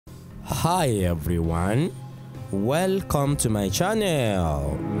Hi everyone, welcome to my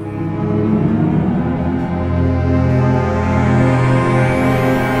channel.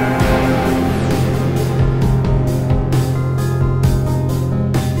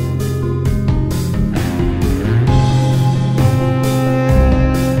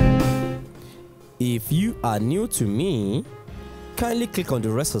 If you are new to me, kindly click on the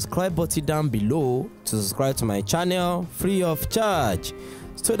red subscribe button down below to subscribe to my channel free of charge,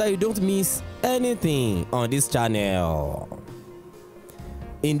 so that you don't miss anything on this channel.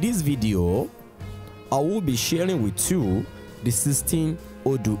 In this video, I will be sharing with you the 16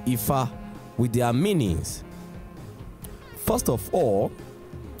 Odu Ifa with their meanings. First of all,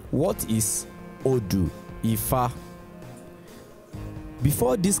 what is Odu Ifa?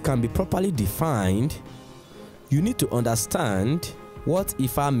 Before this can be properly defined, you need to understand what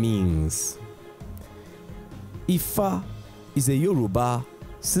Ifa means. Ifa is a Yoruba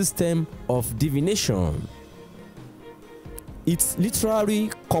system of divination. Its literary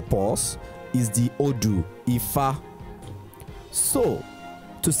corpus is the Odu Ifa. So,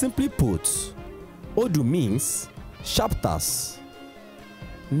 to simply put, Odu means chapters.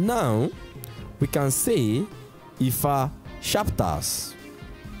 Now, we can say Ifa Chapters.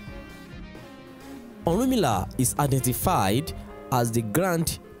 Orunmila is identified as the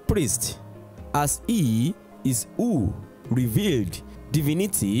grand priest, as he is who revealed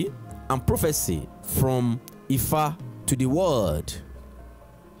divinity and prophecy from Ifa to the world.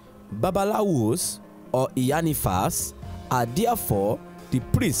 Babalawos or Iyanifas are therefore the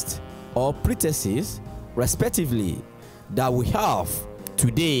priests or priestesses, respectively, that we have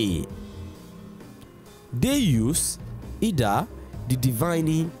today. They use either the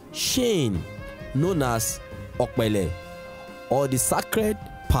divining chain known as Opele or the sacred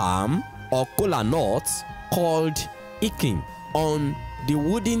palm or kola nut called Ikin on the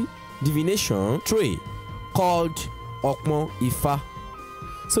wooden divination tray called Opon Ifá.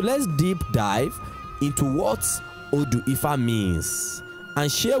 So let's deep dive into what Odu Ifa means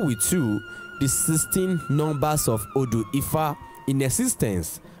and share with you the 16 numbers of Odu Ifa in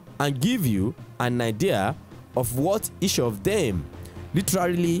existence and give you an idea of what each of them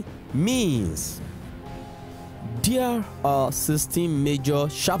literally means. There are 16 major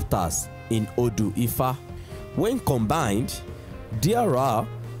chapters in Odu Ifa. When combined, there are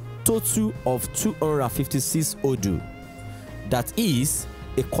total of 256 Odu. That is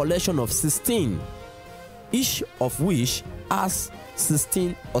a collection of 16, each of which has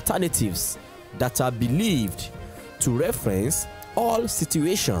 16 alternatives that are believed to reference all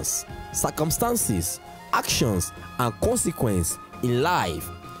situations, circumstances, actions and consequences in life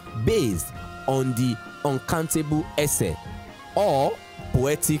based on the uncountable essay or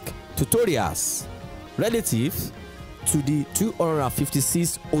poetic tutorials relative to the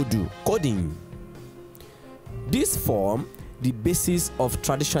 256 Odu coding. This form the basis of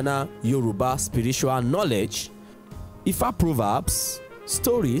traditional Yoruba spiritual knowledge. Ifa proverbs,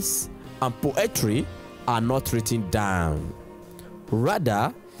 stories and poetry are not written down.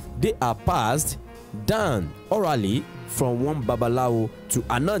 Rather, they are passed down orally from one babalawo to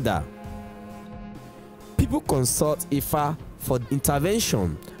another. People consult Ifa for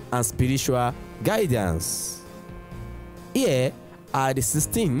intervention and spiritual guidance. Here are the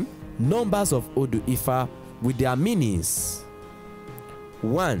 16 numbers of Odu Ifa with their meanings.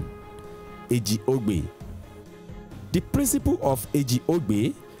 1. Ejiogbe. The principle of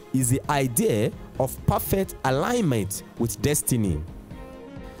ejiogbe is the idea of perfect alignment with destiny.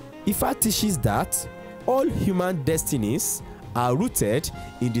 Ifa teaches that all human destinies are rooted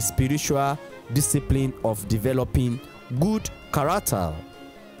in the spiritual discipline of developing good character.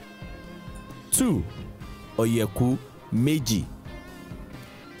 2. Oyeku meji.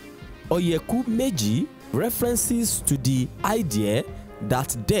 Oyeku meji references to the idea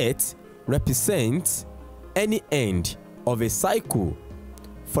that death represents any end of a cycle.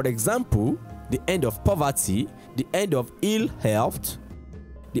 For example, the end of poverty, the end of ill health,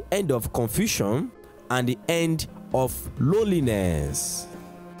 the end of confusion, and the end of loneliness.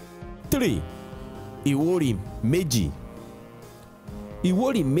 3. Iwori meji.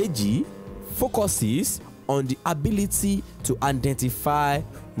 Iwori meji focuses on the ability to identify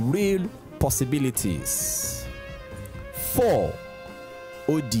real possibilities. 4.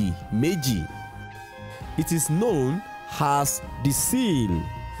 Odi meji. It is known as the seal.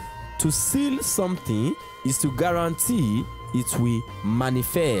 To seal something is to guarantee it will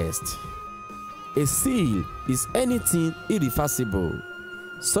manifest. A seal is anything irreversible,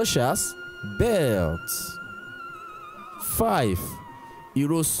 such as belts. 5.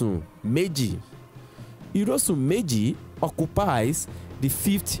 Irosun meji. Irosun meji occupies the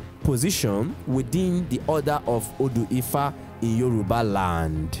 5th position within the order of Odu Ifa in Yoruba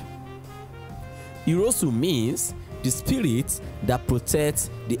land. Irosu means the spirit that protects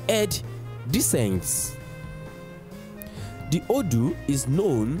the head descends. The Odu is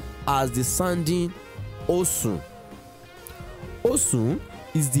known as the sounding Osun. Osun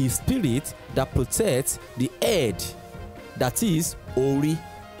is the spirit that protects the head, that is Ori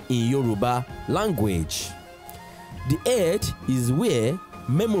in Yoruba language. The head is where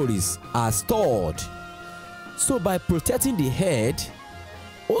memories are stored. So by protecting the head,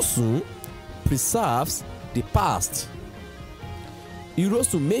 Osun preserves the past.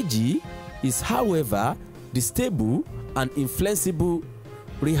 Irosu Meji is, however, the stable and inflexible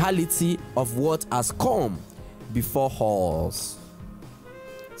reality of what has come before us.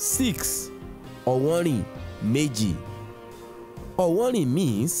 6. Oworin Meji. Oworin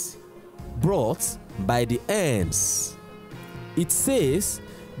means brought by the hands. It says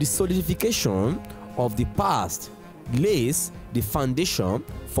the solidification of the past lays the foundation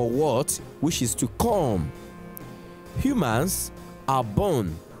for what which is to come. Humans are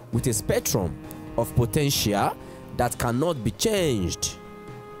born with a spectrum of potential that cannot be changed.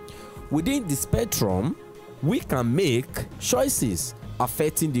 Within the spectrum, we can make choices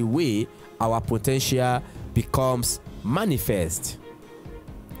affecting the way our potential becomes manifest.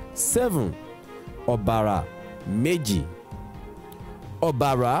 7. Obara Meji.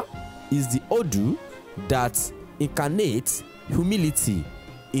 Obara is the Odu that incarnates humility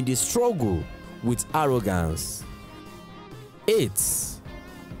in the struggle with arrogance. 8.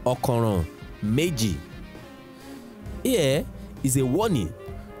 Okoran Meji. Here is a warning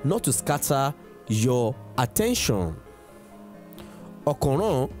not to scatter your attention.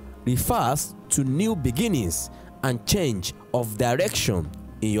 Okoran refers to new beginnings and change of direction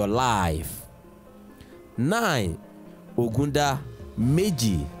in your life. 9.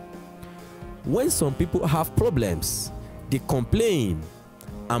 Ogundabede. When some people have problems, they complain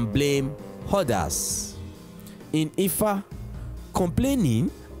and blame others. In Ifa,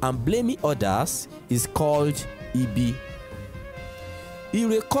 complaining and blaming others is called Ibi.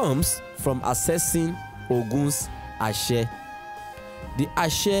 Ire comes from assessing Ogun's Ashe, the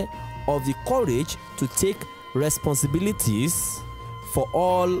Ashe of the courage to take responsibilities for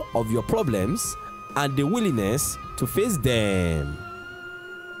all of your problems and the willingness to face them.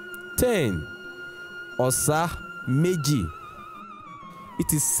 10. Osa Meji.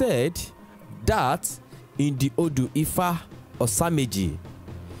 It is said that in the Odu Ifa Osa Meji,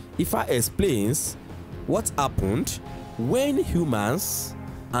 Ifa explains what happened when humans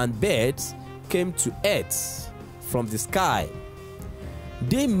and birds came to earth from the sky.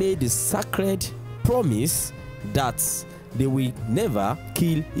 They made a sacred promise that they will never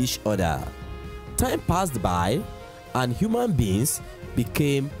kill each other. Time passed by and human beings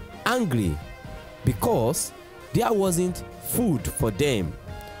became angry because there wasn't food for them,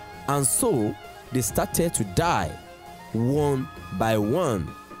 and so they started to die one by one.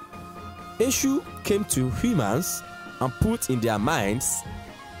 Eshu came to humans and put in their minds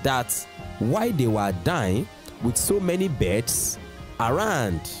that while they were dying with so many birds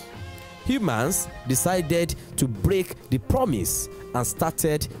around, humans decided to break the promise and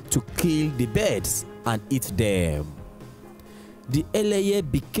started to kill the birds and eat them. The Eleye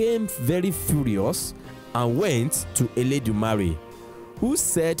became very furious and went to Eledumare, who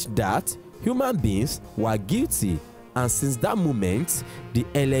said that human beings were guilty, and since that moment the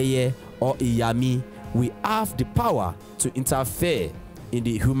Eleye or Iyami will have the power to interfere in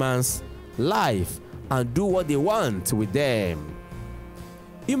the human's life and do what they want with them.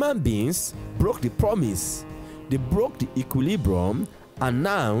 Human beings broke the promise, they broke the equilibrium, and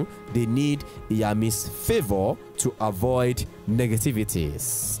now they need Iyami's favor to avoid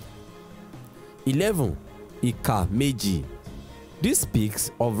negativities. 11. Ika Meji. This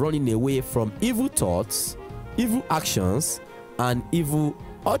speaks of running away from evil thoughts, evil actions, and evil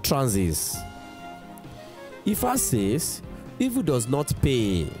utterances. Ifa says evil does not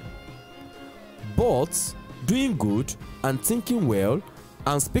pay, but doing good and thinking well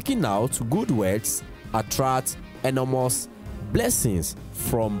and speaking out good words attract enormous blessings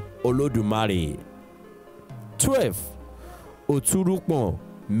from Olodumare. 12. Oturukpon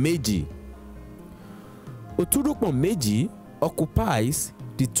Meji. Oturukpon Meji occupies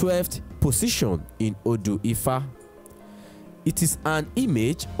the 12th position in Odu Ifa. It is an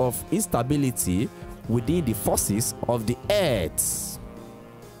image of instability within the forces of the earth.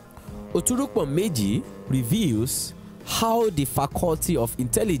 Oturukpon Meji reveals how the faculty of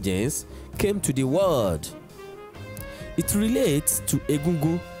intelligence came to the world. It relates to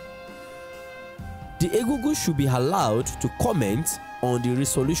Egungun. The Egungun should be allowed to comment on the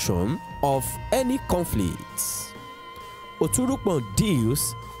resolution of any conflicts. Oturukpon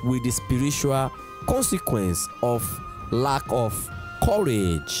deals with the spiritual consequence of lack of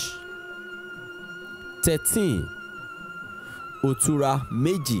courage. 13. Otura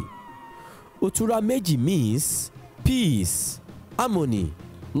meji. Otura meji means peace, harmony,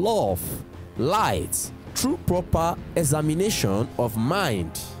 love, light, through proper examination of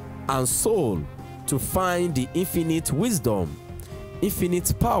mind and soul to find the infinite wisdom,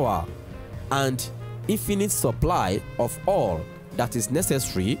 infinite power, and infinite supply of all that is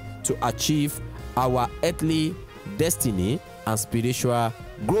necessary to achieve our earthly destiny and spiritual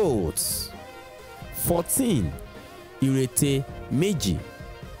growth. 14. Irete meji.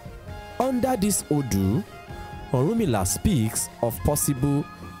 Under this Odu, Orunmila speaks of possible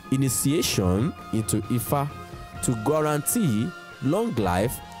initiation into Ifa to guarantee long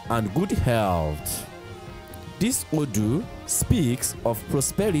life and good health. This Odu speaks of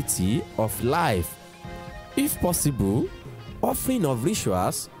prosperity of life, if possible, offering of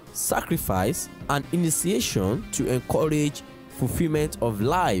rituals, sacrifice, and initiation to encourage fulfillment of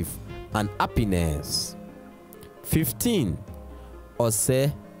life and happiness. 15.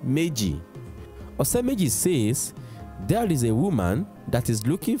 Ose meji. Ose meji says there is a woman that is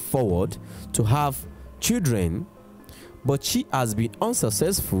looking forward to have children, but she has been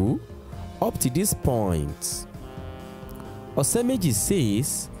unsuccessful up to this point. Ose meji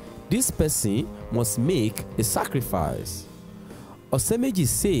says this person must make a sacrifice. Ose meji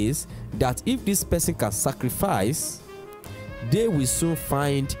says that if this person can sacrifice, they will soon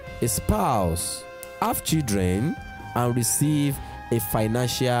find a spouse, have children, and receive a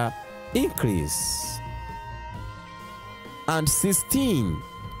financial increase. And 16.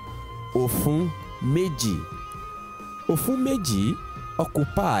 Ofun meji. Ofun meji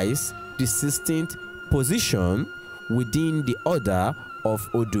occupies the 16th position within the order of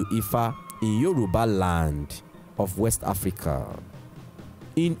Odu Ifa in Yoruba land of West Africa.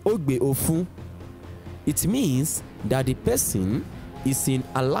 In ogbe ofun, it means that the person is in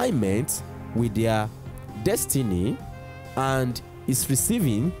alignment with their destiny and is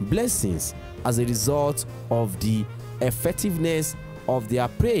receiving blessings as a result of the effectiveness of their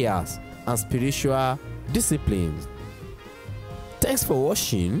prayers and spiritual disciplines. Thanks for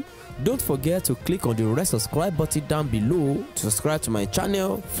watching. Don't forget to click on the red subscribe button down below to subscribe to my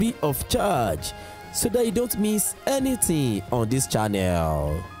channel free of charge so that you don't miss anything on this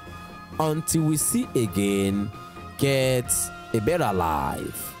channel. Until we see again, get a better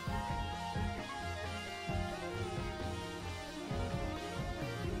life.